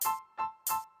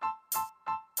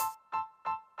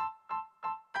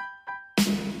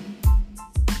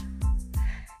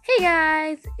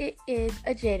guys, it is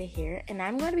Ajada here, and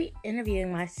I'm going to be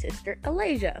interviewing my sister,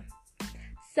 Alasia.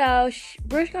 So,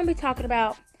 we're going to be talking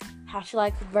about how she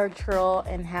likes virtual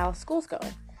and how school's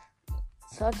going.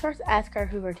 So, let's first ask her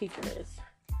who her teacher is.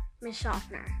 Miss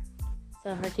Schaffner.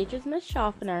 So, her teacher's Miss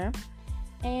Schaffner.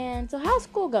 And so, how's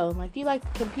school going? Like, do you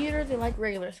like computers or like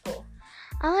regular school?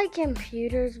 I like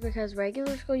computers because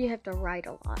regular school you have to write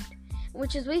a lot.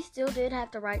 Which is, we still did have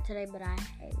to write today, but I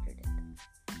hated it.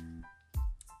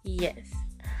 Yes.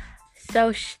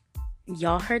 So,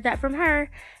 y'all heard that from her.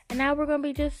 And now we're going to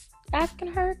be just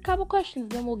asking her a couple questions.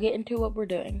 Then we'll get into what we're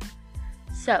doing.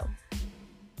 So,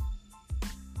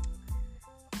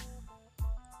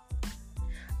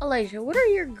 Alasia, what are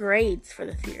your grades for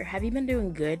this year? Have you been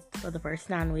doing good for the first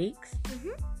 9 weeks? Mm-hmm.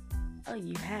 Oh,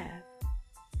 you have.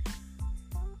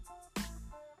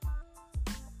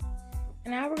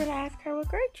 And now we're going to ask her what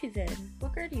grade she's in.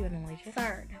 What grade are you in, Alasia?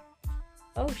 3rd.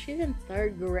 Oh, she's in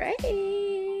 3rd grade.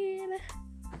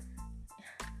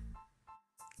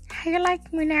 How you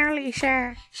like me now,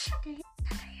 Alicia?